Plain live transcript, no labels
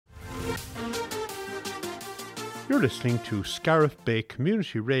You're listening to Scariff Bay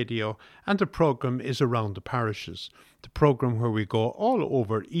Community Radio, and the programme is Around the Parishes, the programme where we go all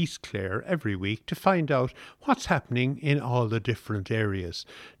over East Clare every week to find out what's happening in all the different areas.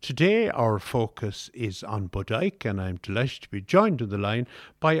 Today our focus is on Bodyke, and I'm delighted to be joined on the line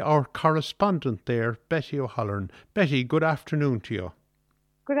by our correspondent there, Betty O'Halloran. Betty, good afternoon to you.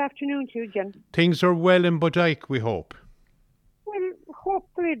 Good afternoon to you, Jim. Things are well in Bodyke, we hope. Well,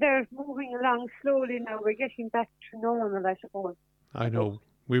 hopefully they're moving along slowly now. We're getting back to normal, I suppose. I know.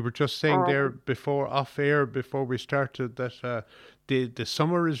 We were just saying there before, off air, before we started, that the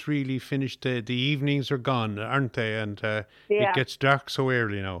summer is really finished. The evenings are gone, aren't they? And it gets dark so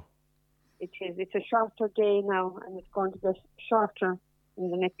early now. It is. It's a shorter day now, and it's going to get shorter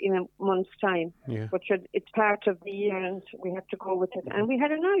in a month's time. Yeah. But it's part of the year, and we have to go with it. And we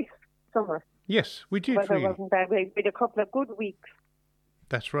had a nice summer. Yes, we did. Weather wasn't bad. We had a couple of good weeks.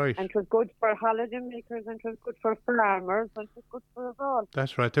 That's right. And it was good for holiday makers, and it was good for farmers, and it was good for us all.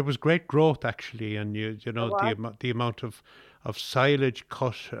 That's right. There was great growth, actually, and you know the amount of silage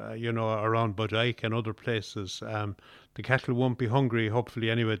cut, around Bodyke and other places. The cattle won't be hungry, hopefully,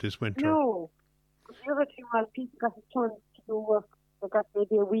 anyway, this winter. No. The other thing was people got a chance to do work. They got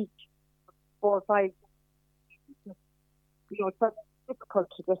maybe a week, 4 or 5. It's very difficult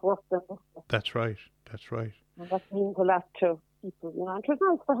to get work done. That's right. That's right. And that means a lot to people, And it was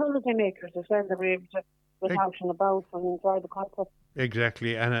nice for holiday makers as well. They were able to get out and about and enjoy the concert.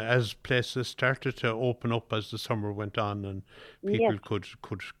 Exactly. And as places started to open up as the summer went on, and people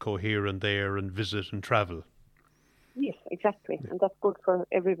could go here and there and visit and travel. Yes, exactly. And that's good for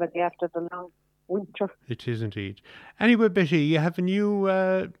everybody after the long winter. It is indeed. Anyway, Betty, you have a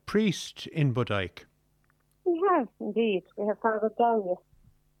new priest in Bodyke. We have, indeed. We have Father Darius.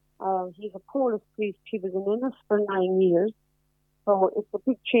 He's a Polish priest. He was in Ennis for 9 years. So it's a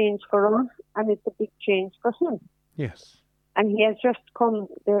big change for us, and it's a big change for him. Yes. And he has just come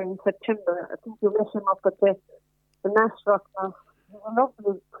there in September. I think you met him up at the Mass-Rock Mass. He's a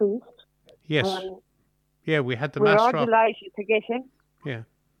lovely priest. Yes. We had the Mass-Rock. We're all delighted to get him. Yeah.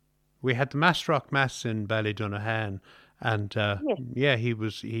 We had the Mass-Rock Mass in Ballydonahan, and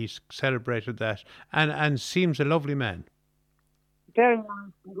he celebrated that, and seems a lovely man. Very nice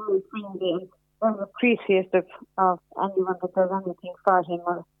and very friendly, and very appreciative of anyone that does anything for him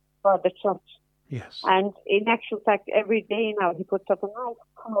or for the church. Yes. And in actual fact, every day now he puts up a nice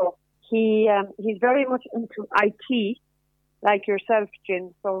post. He's very much into IT, like yourself,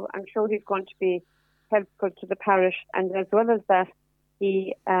 Jim. So I'm sure he's going to be helpful to the parish. And as well as that,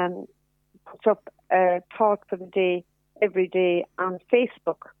 he puts up a talk for the day every day on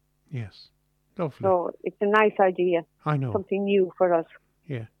Facebook. Yes. Lovely. So it's a nice idea. I know. Something new for us.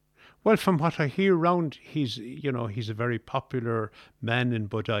 Yeah. Well, from what I hear round, he's a very popular man in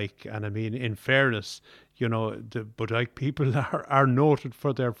Bodyke, and I mean, in fairness, the Bodyke people are noted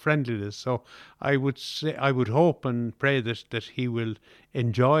for their friendliness. So I would hope and pray that he will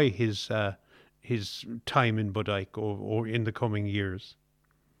enjoy his time in Bodyke or in the coming years.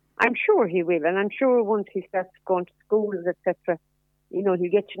 I'm sure he will, and I'm sure once he starts going to schools, etc., he'll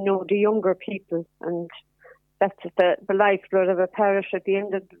get to know the younger people, and that's the lifeblood of a parish at the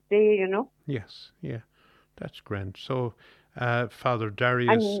end of the day, Yes, yeah, that's grand. So, Father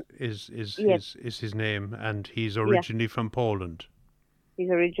Darius is his name, and he's originally from Poland.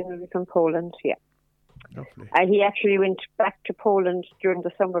 He's originally from Poland, yeah. Lovely. He actually went back to Poland during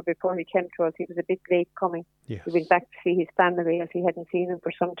the summer before he came to us. He was a bit late coming. Yes. He went back to see his family as he hadn't seen them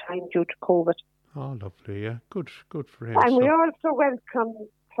for some time due to COVID. Oh, lovely, yeah. Good for him. And we also welcome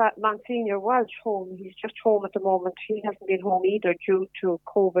Monsignor Walsh home. He's just home at the moment. He hasn't been home either due to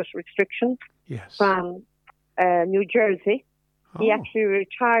COVID restrictions. Yes. From New Jersey. Oh. He actually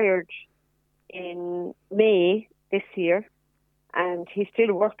retired in May this year, and he's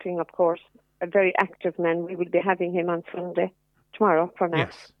still working, of course. A very active man. We will be having him on Sunday, tomorrow, for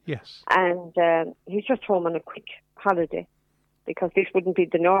Mass. Yes. And he's just home on a quick holiday, because this wouldn't be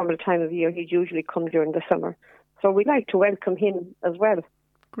the normal time of year. He'd usually come during the summer. So we'd like to welcome him as well.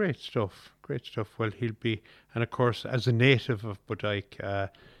 Great stuff. Well, he'll be, and of course, as a native of Bodyke,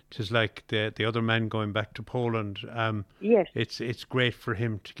 it's like the other man going back to Poland. Yes. It's great for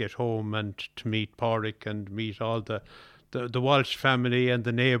him to get home and to meet Pádraig and meet all the Walsh family and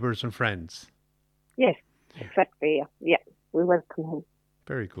the neighbours and friends. Yes, exactly. Yeah, we welcome him.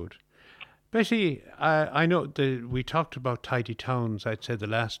 Very good. Betty, I know we talked about tidy towns, I'd say, the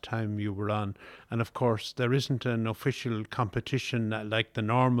last time you were on. And of course, there isn't an official competition like the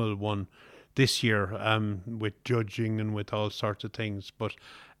normal one this year, with judging and with all sorts of things. But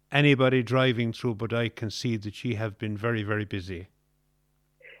anybody driving through Bodyke can see that you have been very, very busy.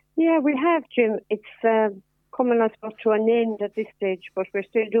 Yeah, we have, Jim. It's coming, I suppose, to an end at this stage, but we're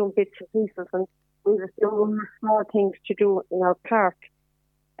still doing bits and pieces, and we have a few more small things to do in our park.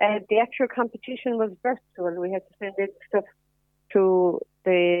 The actual competition was virtual. We had to send in stuff to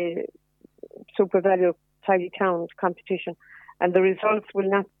the Super Value Tidy Towns competition, and the results will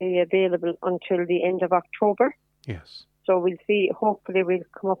not be available until the end of October. Yes. So we'll see. Hopefully we'll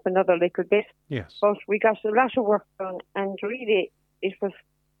come up another little bit. Yes. But we got a lot of work done, and really it was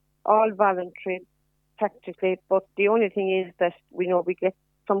all voluntary, practically. But the only thing is that we know we get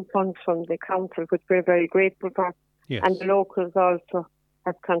some funds from the council, which we're very grateful for. Yes. And the locals also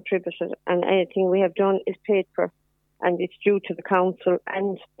have contributed, and anything we have done is paid for, and it's due to the council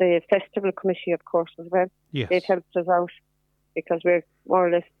and the festival committee, of course, as well. Yes. They've helped us out because we're more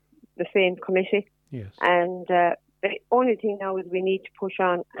or less the same committee. Yes. And the only thing now is we need to push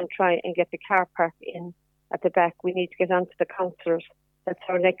on and try and get the car park in at the back. We need to get onto the councillors. That's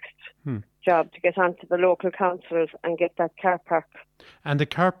our next job, to get onto the local councillors and get that car park. And the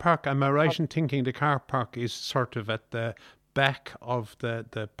car park, am I right in thinking the car park is sort of at the back of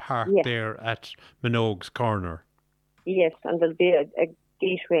the park there at Minogue's Corner? Yes, and there'll be a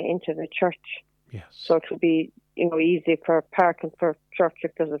gateway into the church. Yes. So it will be, easy for parking for church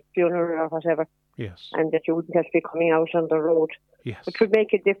if there's a funeral or whatever. Yes. And that you wouldn't have to be coming out on the road. Yes. Which would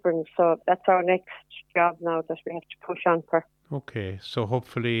make a difference. So that's our next job now that we have to push on for. Okay, so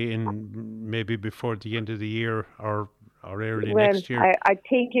hopefully in maybe before the end of the year or early next year. I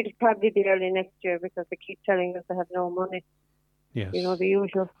think it'll probably be early next year because they keep telling us they have no money. Yes. The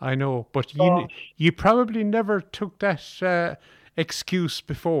usual. I know, but you probably never took that excuse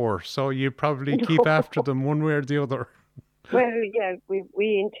before, so you probably keep after them one way or the other. Well, yeah,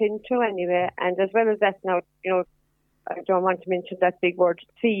 we intend to anyway, and as well as that now, I don't want to mention that big word,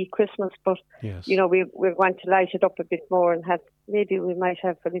 Christmas, but, yes. We want to light it up a bit more and maybe we might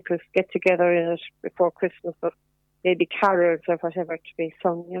have a little get-together in it before Christmas, but maybe carols or whatever to be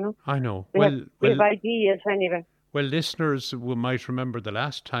sung, I know. We have ideas anyway. Well, listeners might remember the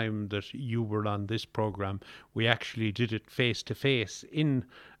last time that you were on this programme, we actually did it face-to-face in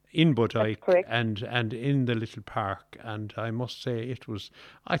Bodyke and in the little park, and I must say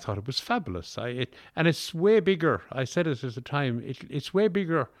I thought it was fabulous. And it's way bigger. I said it at the time. It's way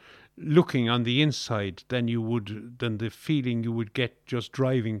bigger looking on the inside than the feeling you would get just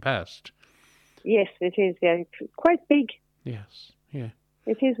driving past. Yes, it is. Yeah, it's quite big. Yes, yeah.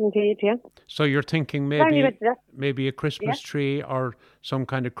 It is indeed, yeah. So you're thinking maybe a Christmas tree or some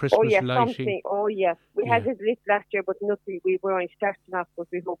kind of Christmas lighting? Something. Oh, yeah. We had it lit last year, but nothing. We were only starting off, but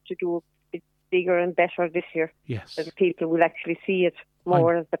we hope to do a bit bigger and better this year. Yes. So the people will actually see it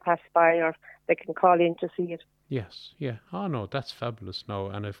more as they pass by, or they can call in to see it. Yes, yeah. Oh, no, that's fabulous now.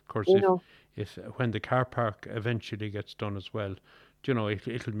 And of course, if when the car park eventually gets done as well,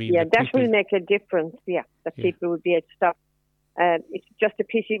 it'll mean that will make a difference, that people will be able to stop. It's just a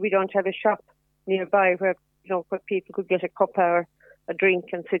pity we don't have a shop nearby where people could get a cup or a drink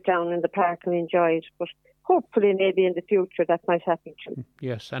and sit down in the park and enjoy it. But hopefully, maybe in the future, that might happen too.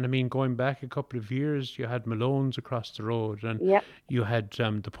 Yes, and I mean, going back a couple of years, you had Malone's across the road, and you had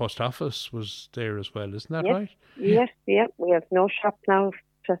the post office was there as well, isn't that right? Yes, yeah. We have no shop now.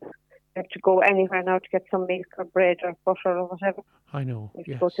 We have to go anywhere now to get some milk or bread or butter or whatever. I know. We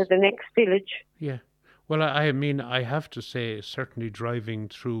have to go to the next village. Yeah. Well, I mean, I have to say, certainly driving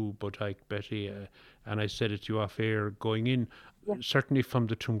through Bodyke, Betty, and I said it to you off air, going in, certainly from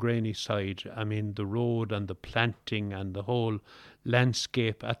the Tuamgraney side, I mean, the road and the planting and the whole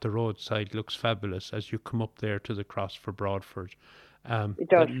landscape at the roadside looks fabulous as you come up there to the cross for Broadford. It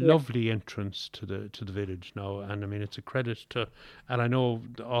does, lovely entrance to the village now, and I mean, it's a credit to, and I know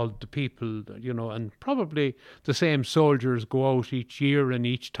all the people, and probably the same soldiers go out each year and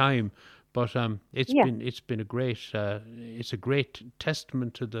each time. But it's been a great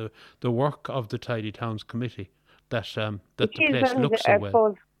testament to the work of the Tidy Towns Committee that the place looks so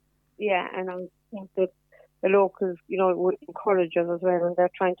well. And I think that the locals, would encourage us as well, and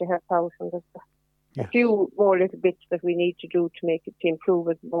they're trying to help out. And there's a few more little bits that we need to do to improve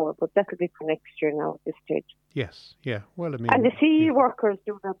it more, but that'll be for next year now at this stage. Yes, yeah. Well, I mean, and the CE workers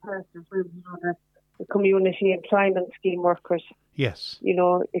do their part as well. The community employment scheme workers. Yes.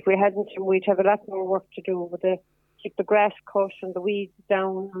 If we hadn't, we'd have a lot more work to do with keep the grass cut and the weeds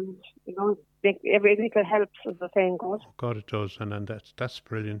down, and every little helps, as the saying goes. Oh God, it does, and that's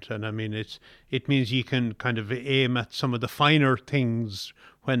brilliant. And I mean, it means you can kind of aim at some of the finer things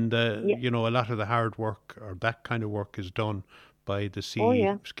when a lot of the hard work or that kind of work is done by the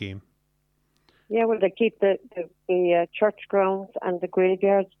CE scheme. Yeah, well, they keep the church grounds and the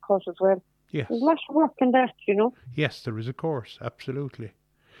graveyards cut as well. Yes. There's much work in that, Yes, there is, of course, absolutely.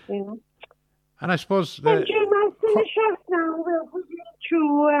 And I suppose And Jim, I'll finish off now. We're going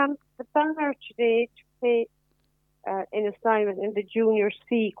to the banner today to play in assignment in the Junior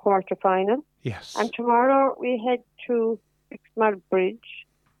C quarter-final. yes, And tomorrow we head to Sixmile Bridge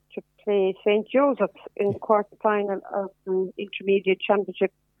to play St. Joseph's in the quarter-final of the Intermediate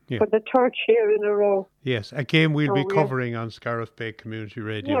Championship for the third year in a row. yes, a game we'll be covering on Scariff Bay Community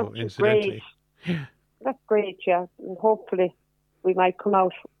Radio, incidentally. Great. That's great, yeah. And hopefully we might come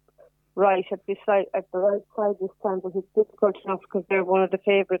out right at the right side this time, but it's difficult enough because they're one of the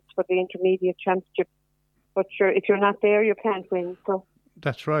favourites for the Intermediate Championship. But sure, if you're not there, you can't win. So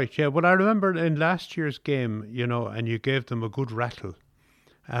that's right, yeah. Well, I remember in last year's game, and you gave them a good rattle.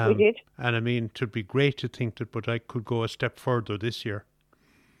 We did. And I mean, it would be great to think that but I could go a step further this year.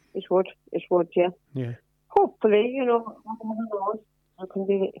 It would, yeah. Yeah. Hopefully, who knows?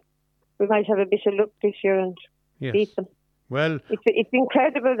 We might have a bit of luck this year and beat them. Well, it's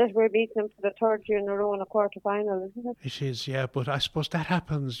incredible that we're beating them for the third year in a row in a quarter-final, isn't it? It is, yeah. But I suppose that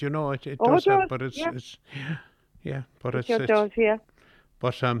happens, it does happen. But it's But it does, yeah.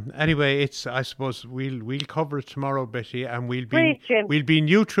 But anyway, I suppose we'll cover it tomorrow, Betty, and we'll be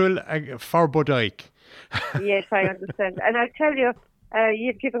neutral for Bodyke. Yes, I understand, and I tell you,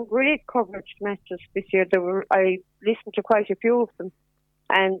 you've given great coverage to matches this year. I listened to quite a few of them,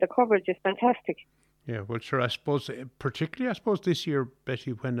 and the coverage is fantastic. Yeah, well, sure. I suppose, particularly, this year,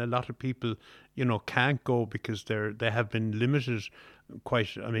 Betty, when a lot of people, can't go because they have been limited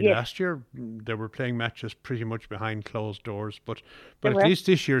quite. I mean, last year they were playing matches pretty much behind closed doors, but at least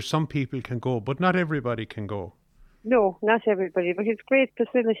this year some people can go, but not everybody can go. No, not everybody, but it's great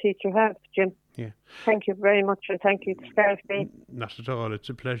facility to have, Jim. Yeah. Thank you very much, and thank you to Scariff Bay. Not at all. It's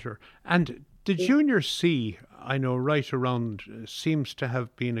a pleasure. And the Junior C, I know, right around, seems to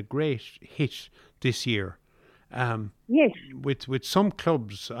have been a great hit this year. Yes. With some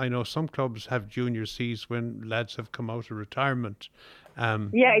clubs, I know some clubs have Junior Cs when lads have come out of retirement.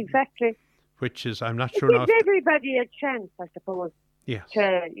 Yeah, exactly. Which is, I'm not it sure. It gives everybody a chance, I suppose. Yes.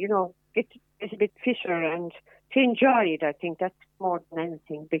 To, get a bit fitter and to enjoy it. I think that's more than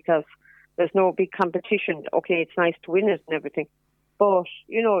anything, because there's no big competition. Okay, it's nice to win it and everything, but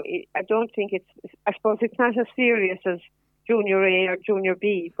I don't think I suppose it's not as serious as Junior A or Junior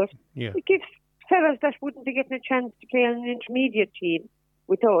B, but it gives fellas that wouldn't be getting a chance to play on an intermediate team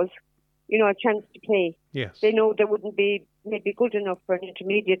with us, a chance to play. Yes. They know they wouldn't be maybe good enough for an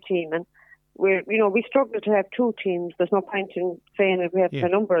intermediate team, and we struggle to have two teams. There's no point in saying that we have the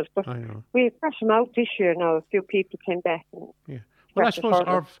numbers, but we crash them out this year now. A few people came back. Well, I suppose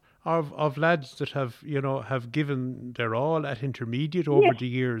of lads that have have given their all at intermediate over the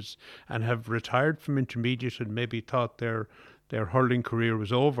years and have retired from intermediate and maybe thought their hurling career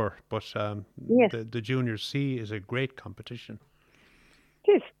was over, but the Junior C is a great competition.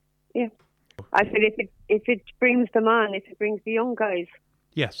 It is, yeah. I said if it brings them on, if it brings the young guys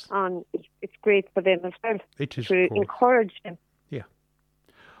on, it's great for them as well. It is, to encourage them. Yeah.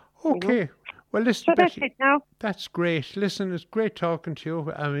 Okay. Well, listen, so Betty, that's it now. That's great. Listen, it's great talking to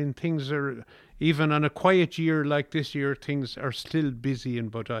you. I mean, things are, even on a quiet year like this year, things are still busy in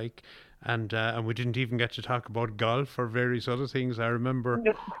Bodyke. And we didn't even get to talk about golf or various other things. I remember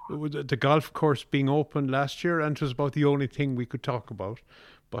the golf course being open last year, and it was about the only thing we could talk about.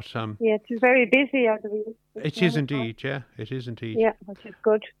 But it was very busy out of it. It is indeed, yeah. It is indeed. Yeah, which is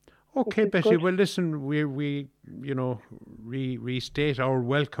good. Okay, Betty. Well, listen, we restate our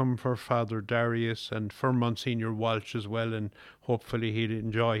welcome for Father Darius and for Monsignor Walsh as well, and hopefully he'll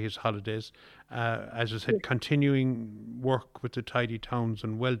enjoy his holidays. As I said, continuing work with the Tidy Towns,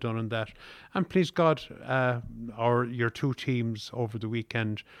 and well done on that. And please God, your two teams over the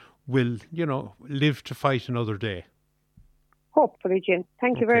weekend will, live to fight another day. Hopefully, Jim.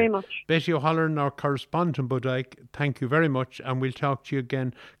 Thank you very much. Betty O'Halloran, our correspondent in Bodyke, thank you very much, and we'll talk to you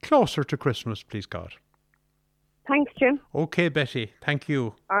again closer to Christmas, please God. Thanks, Jim. Okay, Betty. Thank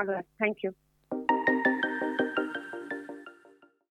you. All right. Thank you.